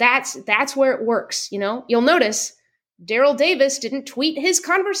 So that's where it works. You'll notice Daryl Davis didn't tweet his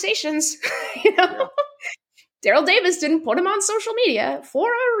conversations. Yeah. Daryl Davis didn't put him on social media for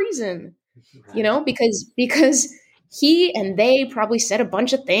a reason, Right. because he and they probably said a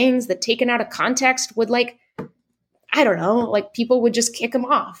bunch of things that taken out of context would, like, I don't know, like people would just kick him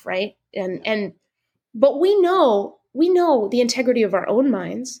off. Right. But we know the integrity of our own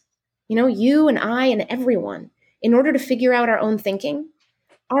minds, you and I and everyone, in order to figure out our own thinking,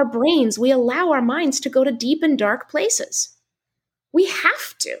 our brains, we allow our minds to go to deep and dark places. We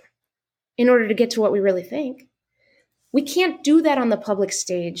have to, in order to get to what we really think. We can't do that on the public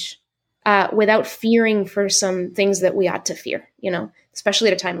stage without fearing for some things that we ought to fear, especially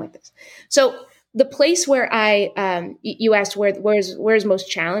at a time like this. So the place where you asked where's most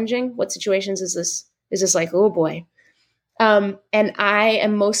challenging, what situations is this like, oh boy. And I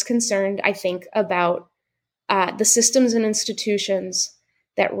am most concerned, I think, about the systems and institutions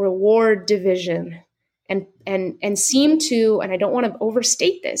that reward division and seem to, and I don't want to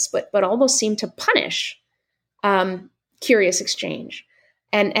overstate this, but almost seem to punish curious exchange.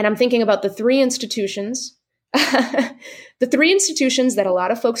 And I'm thinking about the three institutions, the three institutions that a lot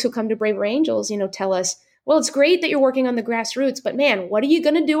of folks who come to Braver Angels, tell us, well, it's great that you're working on the grassroots, but man, what are you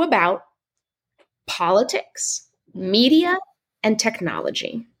going to do about politics, media, and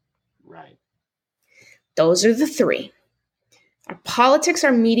technology? Right. Those are the three. Our politics,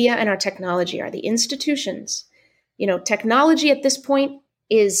 our media, and our technology are the institutions. Technology at this point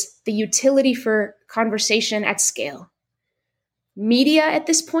is the utility for conversation at scale. Media at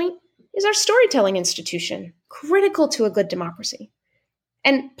this point is our storytelling institution, critical to a good democracy.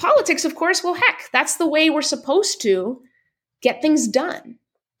 And politics, of course, well, heck, that's the way we're supposed to get things done.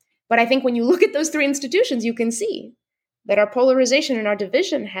 But I think when you look at those three institutions, you can see that our polarization and our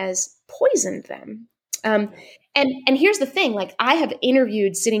division has poisoned them. And here's the thing, like, I have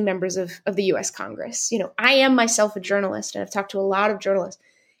interviewed sitting members of the US Congress. I am myself a journalist, and I've talked to a lot of journalists.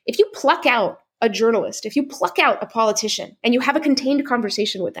 If you pluck out a journalist, if you pluck out a politician and you have a contained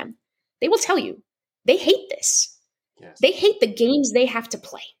conversation with them, they will tell you they hate this. Yes. They hate the games they have to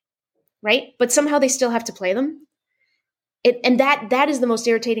play, right? But somehow they still have to play them. And that is the most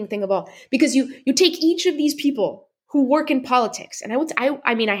irritating thing of all, because you take each of these people who work in politics, and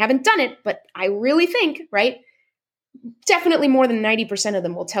I mean, I haven't done it, but I really think, right, definitely more than 90% of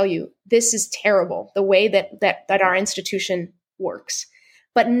them will tell you this is terrible, the way that our institution works.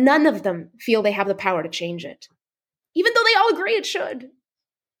 But none of them feel they have the power to change it, even though they all agree it should,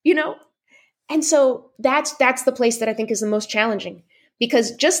 And so that's the place that I think is the most challenging,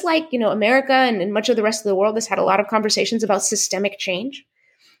 because just like, America and much of the rest of the world has had a lot of conversations about systemic change,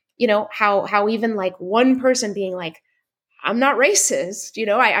 how even like one person being like, I'm not racist,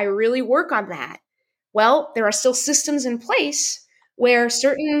 I really work on that. Well, there are still systems in place where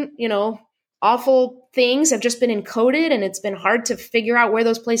certain, awful things have just been encoded, and it's been hard to figure out where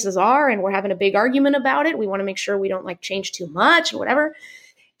those places are. And we're having a big argument about it. We want to make sure we don't like change too much or whatever.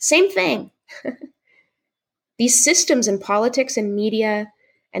 Same thing. These systems in politics and media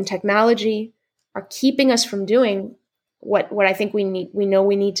and technology are keeping us from doing what I think we know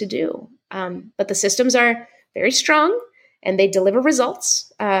we need to do. But the systems are very strong, and they deliver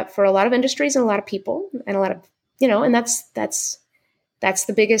results for a lot of industries and a lot of people and a lot of, and that's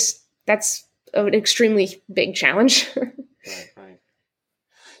the biggest, that's an extremely big challenge. Right.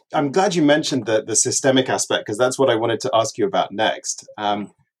 I'm glad you mentioned the systemic aspect, because that's what I wanted to ask you about next.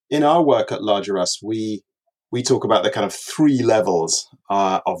 In our work at Larger Us, we talk about the kind of three levels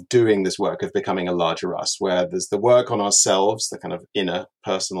of doing this work, of becoming a larger us, where there's the work on ourselves, the kind of inner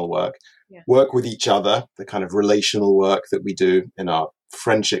personal work, work with each other, the kind of relational work that we do in our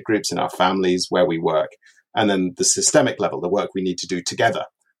friendship groups, in our families, where we work, and then the systemic level, the work we need to do together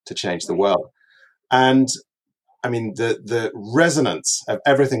to change the world. And I mean, the resonance of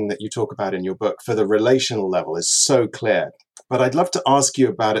everything that you talk about in your book for the relational level is so clear. But I'd love to ask you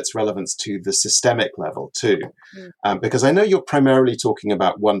about its relevance to the systemic level too, because I know you're primarily talking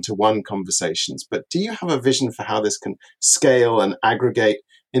about one-to-one conversations, but do you have a vision for how this can scale and aggregate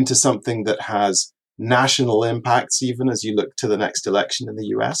into something that has national impacts, even as you look to the next election in the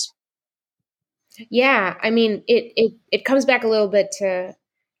US? Yeah. I mean, it comes back a little bit to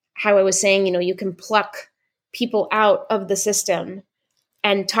how I was saying, you can pluck people out of the system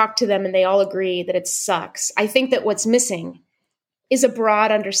and talk to them and they all agree that it sucks. I think that what's missing is a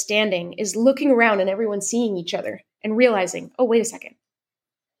broad understanding, is looking around and everyone seeing each other and realizing, oh, wait a second.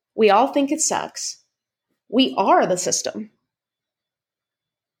 We all think it sucks. We are the system.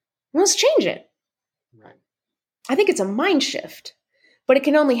 Let's change it. Right. I think it's a mind shift, but it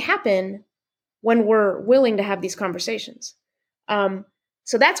can only happen when we're willing to have these conversations.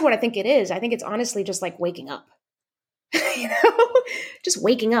 So that's what I think it is. I think it's honestly just like waking up, just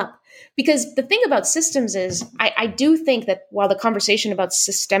waking up. Because the thing about systems is I do think that while the conversation about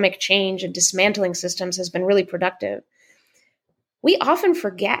systemic change and dismantling systems has been really productive, we often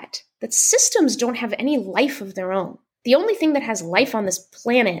forget that systems don't have any life of their own. The only thing that has life on this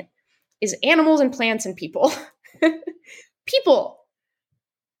planet is animals and plants and people. People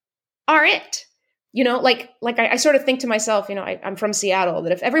are it. I sort of think to myself, I'm from Seattle,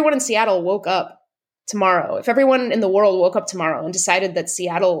 that if everyone in Seattle woke up tomorrow, if everyone in the world woke up tomorrow and decided that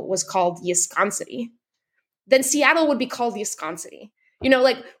Seattle was called Wisconsin, then Seattle would be called Wisconsin.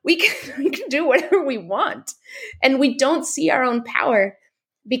 We can do whatever we want. And we don't see our own power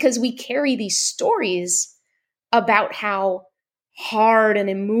because we carry these stories about how hard and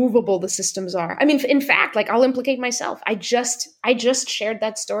immovable the systems are. I mean, in fact, I'll implicate myself. I just shared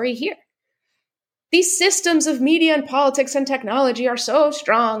that story here. These systems of media and politics and technology are so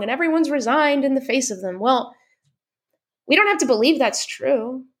strong and everyone's resigned in the face of them. Well, we don't have to believe that's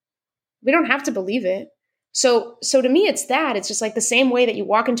true. We don't have to believe it. So to me, it's that. It's just like the same way that you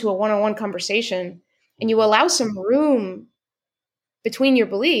walk into a one-on-one conversation and you allow some room between your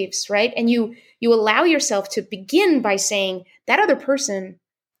beliefs, right? And you allow yourself to begin by saying that other person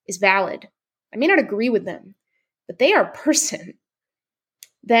is valid. I may not agree with them, but they are a person.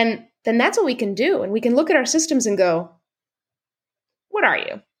 Then that's what we can do. And we can look at our systems and go, what are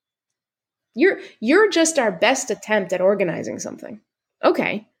you? You're just our best attempt at organizing something.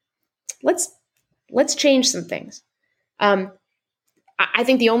 Okay, let's change some things. I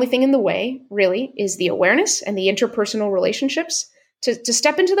think the only thing in the way, really, is the awareness and the interpersonal relationships to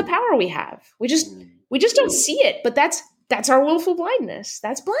step into the power we have. We just don't see it, but that's our willful blindness.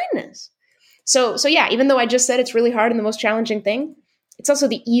 That's blindness. So yeah, even though I just said it's really hard and the most challenging thing, it's also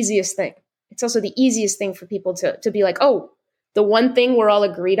the easiest thing. It's also the easiest thing for people to be like, oh, the one thing we're all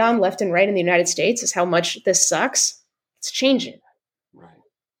agreed on left and right in the United States is how much this sucks. Let's change it. Right.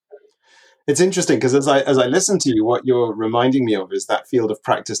 It's interesting because as I listen to you, what you're reminding me of is that field of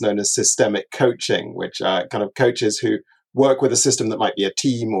practice known as systemic coaching, which are kind of coaches who work with a system that might be a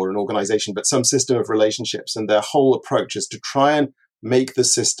team or an organization, but some system of relationships. And their whole approach is to try and make the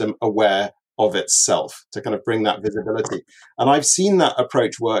system aware of itself, to kind of bring that visibility. And I've seen that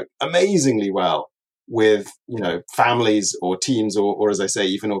approach work amazingly well with, families or teams or as I say,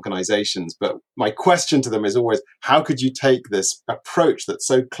 even organizations. But my question to them is always, how could you take this approach that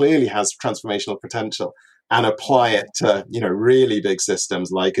so clearly has transformational potential and apply it to, really big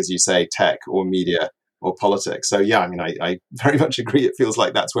systems like, as you say, tech or media or politics? So yeah, I mean, I very much agree. It feels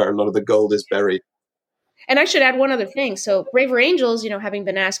like that's where a lot of the gold is buried. And I should add one other thing. So Braver Angels, having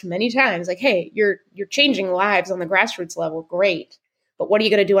been asked many times, like, hey, you're changing lives on the grassroots level. Great. But what are you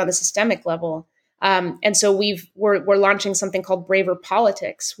going to do on the systemic level? And so we're launching something called Braver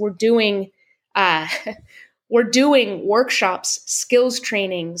Politics. We're doing workshops, skills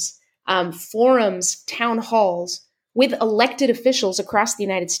trainings, forums, town halls with elected officials across the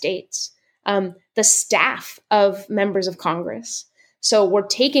United States, the staff of members of Congress. So we're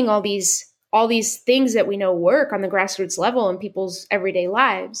taking all these things that we know work on the grassroots level in people's everyday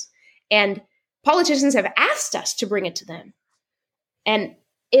lives, and politicians have asked us to bring it to them. And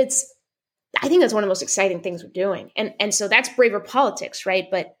I think that's one of the most exciting things we're doing. And so that's Braver Politics, right?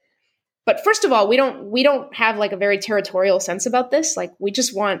 But first of all, we don't have like a very territorial sense about this. Like we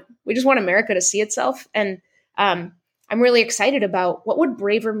just want America to see itself. And I'm really excited about what would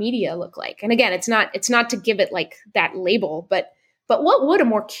braver media look like. And again, it's not to give it like that label, but what would a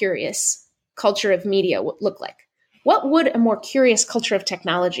more curious culture of media look like? What would a more curious culture of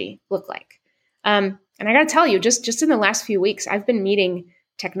technology look like? And I got to tell you, just in the last few weeks, I've been meeting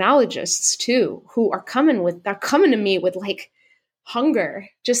technologists too, who are coming to me with like hunger.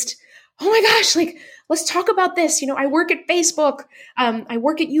 Just, oh my gosh, like let's talk about this. I work at Facebook. I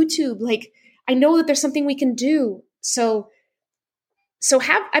work at YouTube. Like I know that there's something we can do. I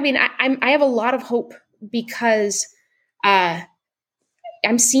have a lot of hope because I'm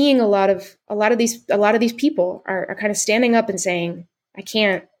seeing a lot of these people are kind of standing up and saying, I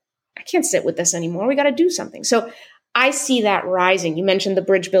can't sit with this anymore. We got to do something. So I see that rising. You mentioned the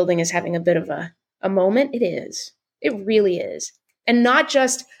bridge building is having a bit of a a moment? It is. It really is. And not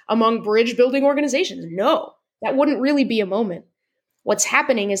just among bridge building organizations. No, that wouldn't really be a moment. What's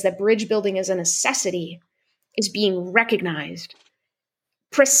happening is that bridge building as a necessity is being recognized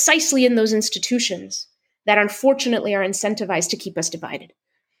precisely in those institutions that unfortunately are incentivized to keep us divided.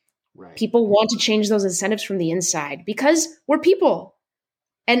 Right. People want to change those incentives from the inside because we're people.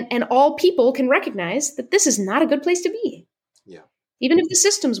 And all people can recognize that this is not a good place to be. Yeah. Even if the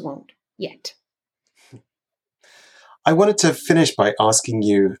systems won't yet. I wanted to finish by asking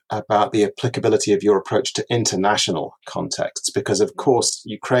you about the applicability of your approach to international contexts, because of course,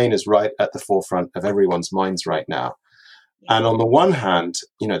 Ukraine is right at the forefront of everyone's minds right now. Yeah. And on the one hand,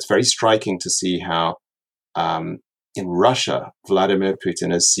 it's very striking to see how in Russia, Vladimir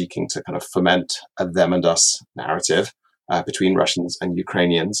Putin is seeking to kind of foment a them and us narrative between Russians and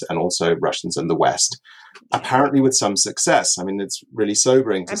Ukrainians, and also Russians and the West, apparently with some success. I mean, it's really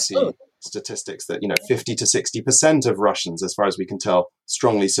sobering to see statistics that, 50 to 60% of Russians, as far as we can tell,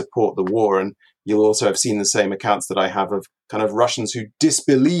 strongly support the war. And you'll also have seen the same accounts that I have of kind of Russians who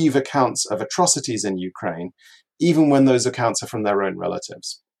disbelieve accounts of atrocities in Ukraine, even when those accounts are from their own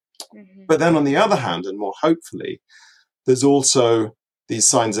relatives. Mm-hmm. But then on the other hand, and more hopefully, there's also these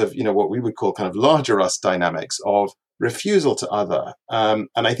signs of, what we would call kind of larger us dynamics of refusal to other. And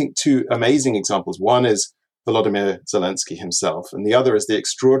I think two amazing examples. One is Volodymyr Zelensky himself, and the other is the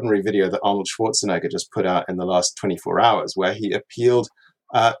extraordinary video that Arnold Schwarzenegger just put out in the last 24 hours, where he appealed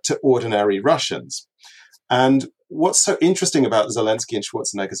to ordinary Russians. And what's so interesting about Zelensky and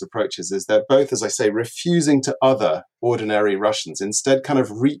Schwarzenegger's approaches is they're both, as I say, refusing to other ordinary Russians, instead kind of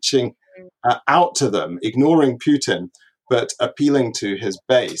reaching out to them, ignoring Putin, but appealing to his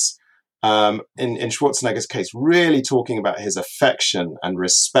base. In Schwarzenegger's case, really talking about his affection and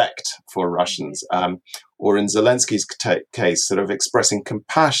respect for Russians, or in Zelensky's case, sort of expressing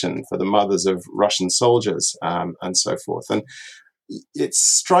compassion for the mothers of Russian soldiers, and so forth. And it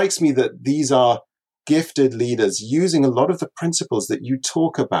strikes me that these are gifted leaders using a lot of the principles that you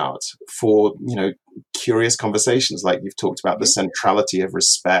talk about for, curious conversations, like you've talked about the centrality of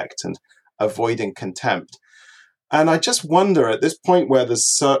respect and avoiding contempt. And I just wonder, at this point where there's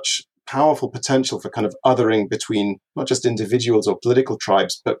such powerful potential for kind of othering between not just individuals or political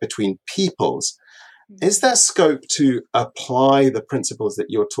tribes, but between peoples, is there scope to apply the principles that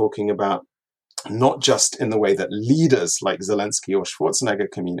you're talking about, not just in the way that leaders like Zelensky or Schwarzenegger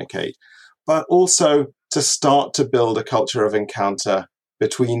communicate, but also to start to build a culture of encounter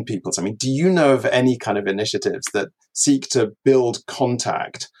between peoples? I mean, do you know of any kind of initiatives that seek to build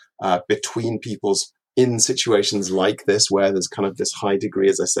contact between peoples in situations like this, where there's kind of this high degree,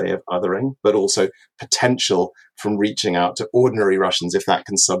 as I say, of othering, but also potential from reaching out to ordinary Russians if that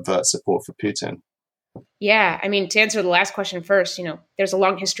can subvert support for Putin? Yeah, I mean, to answer the last question first, there's a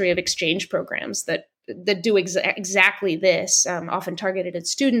long history of exchange programs that do exactly this, often targeted at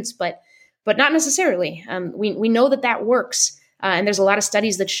students, but not necessarily. We know that works. And there's a lot of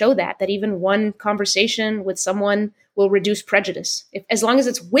studies that show that even one conversation with someone will reduce prejudice, as long as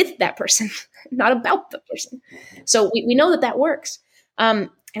it's with that person, not about the person. So we know that works. And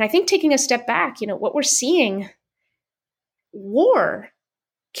I think taking a step back, what we're seeing, war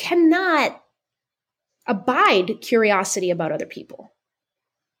cannot abide curiosity about other people.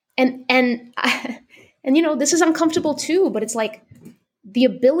 And this is uncomfortable too, but it's like the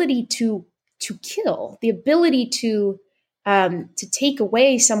ability to kill, the ability to take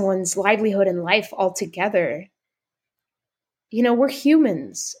away someone's livelihood and life altogether. We're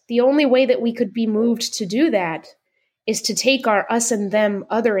humans. The only way that we could be moved to do that is to take our us and them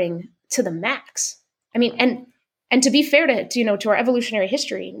othering to the max. I mean, and to be fair to our evolutionary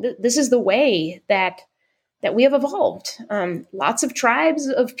history, this is the way that we have evolved. Lots of tribes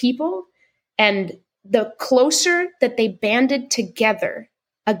of people, and the closer that they banded together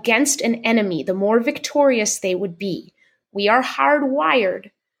against an enemy, the more victorious they would be. We are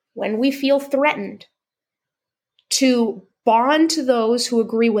hardwired, when we feel threatened, to bond to those who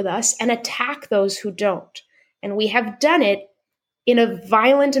agree with us and attack those who don't. And we have done it in a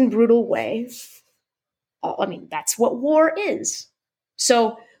violent and brutal way. I mean, that's what war is.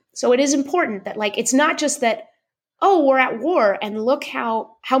 So it is important that, it's not just that, oh, we're at war and look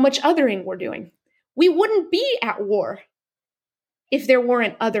how much othering we're doing. We wouldn't be at war if there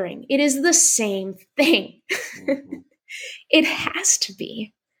weren't othering. It is the same thing. Mm-hmm. It has to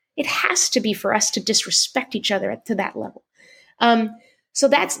be. It has to be for us to disrespect each other to that level. So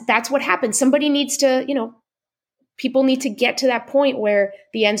that's what happens. Somebody needs to, people need to get to that point where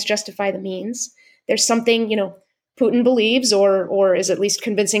the ends justify the means. There's something, Putin believes, or is at least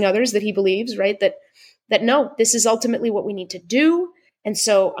convincing others that he believes, right? That no, this is ultimately what we need to do. And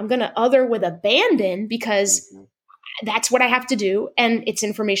so I'm going to other with abandon because that's what I have to do. And it's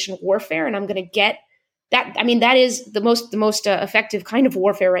information warfare. And I'm going to get that. I mean, that is the most effective kind of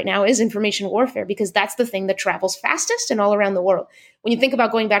warfare right now is information warfare, because that's the thing that travels fastest and all around the world. When you think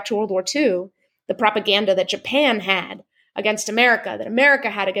about going back to World War II, the propaganda that Japan had against America, that America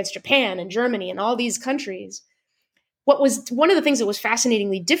had against Japan and Germany and all these countries, what was one of the things that was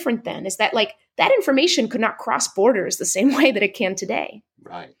fascinatingly different then is that that information could not cross borders the same way that it can today.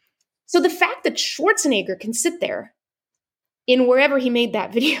 Right. So the fact that Schwarzenegger can sit there in wherever he made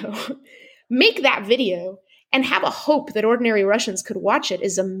that video, make that video and have a hope that ordinary Russians could watch it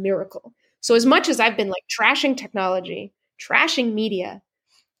is a miracle. So as much as I've been trashing technology, trashing media,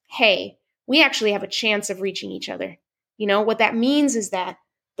 hey, we actually have a chance of reaching each other. What that means is that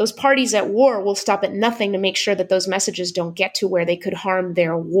those parties at war will stop at nothing to make sure that those messages don't get to where they could harm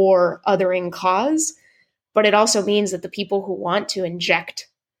their war othering cause. But it also means that the people who want to inject,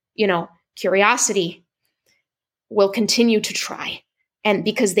 curiosity will continue to try. And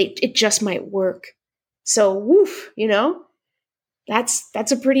because it just might work. So woof,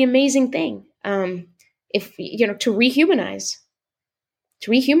 that's a pretty amazing thing. If, to rehumanize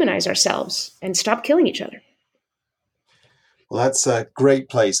ourselves and stop killing each other. Well, that's a great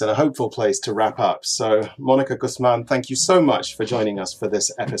place and a hopeful place to wrap up. So, Mónica Guzmán, thank you so much for joining us for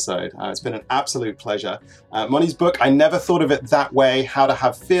this episode. It's been an absolute pleasure. Moni's book, I Never Thought of It That Way, How to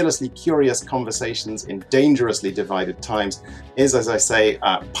Have Fearlessly Curious Conversations in Dangerously Divided Times, is, as I say,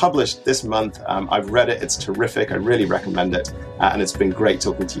 published this month. I've read it. It's terrific. I really recommend it. And it's been great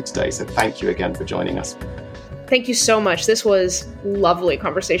talking to you today. So thank you again for joining us. Thank you so much. This was a lovely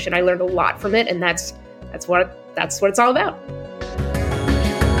conversation. I learned a lot from it, and that's what it's all about.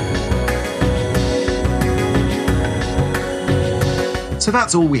 So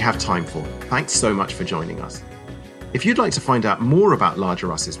that's all we have time for. Thanks so much for joining us. If you'd like to find out more about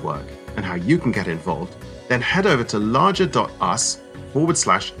Larger Us's work and how you can get involved, then head over to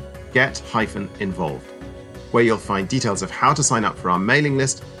larger.us/get-involved, where you'll find details of how to sign up for our mailing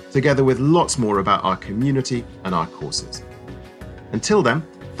list, together with lots more about our community and our courses. Until then,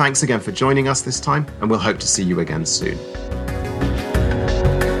 thanks again for joining us this time, and we'll hope to see you again soon.